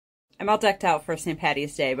I'm all decked out for St.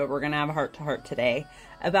 Patty's Day, but we're going to have a heart-to-heart today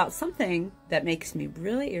about something that makes me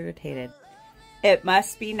really irritated. It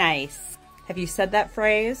must be nice. Have you said that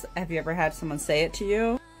phrase? Have you ever had someone say it to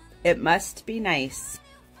you? It must be nice.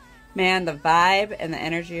 Man, the vibe and the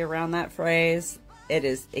energy around that phrase, it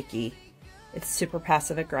is icky. It's super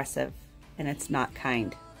passive-aggressive, and it's not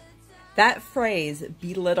kind. That phrase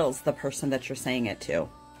belittles the person that you're saying it to.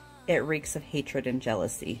 It reeks of hatred and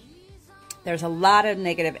jealousy. There's a lot of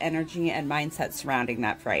negative energy and mindset surrounding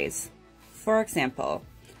that phrase. For example,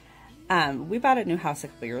 we bought a new house a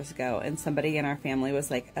couple years ago, and somebody in our family was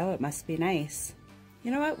like, oh, it must be nice. You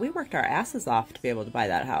know what? We worked our asses off to be able to buy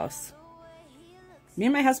that house. Me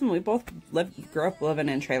and my husband, we both grew up living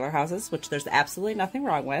in trailer houses, which there's absolutely nothing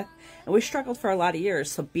wrong with. And we struggled for a lot of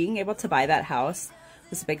years, so being able to buy that house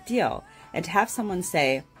was a big deal. And to have someone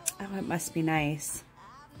say, oh, it must be nice,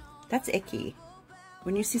 that's icky.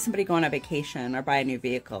 When you see somebody go on a vacation or buy a new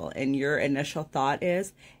vehicle and your initial thought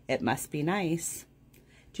is, it must be nice.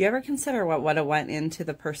 Do you ever consider what would have went into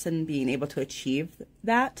the person being able to achieve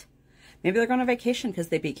that? Maybe they're going on vacation because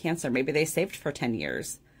they beat cancer. Maybe they saved for 10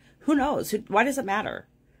 years. Who knows? Why does it matter?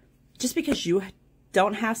 Just because you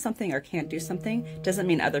don't have something or can't do something doesn't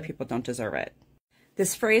mean other people don't deserve it.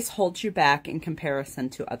 This phrase holds you back in comparison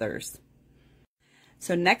to others.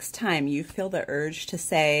 So next time you feel the urge to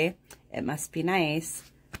say, it must be nice,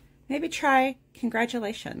 maybe try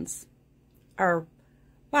congratulations. Or,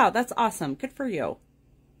 wow, that's awesome. Good for you.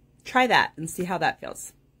 Try that and see how that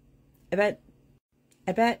feels. I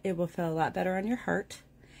bet it will feel a lot better on your heart,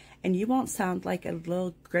 and you won't sound like a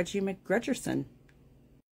little grudgy McGrudgerson.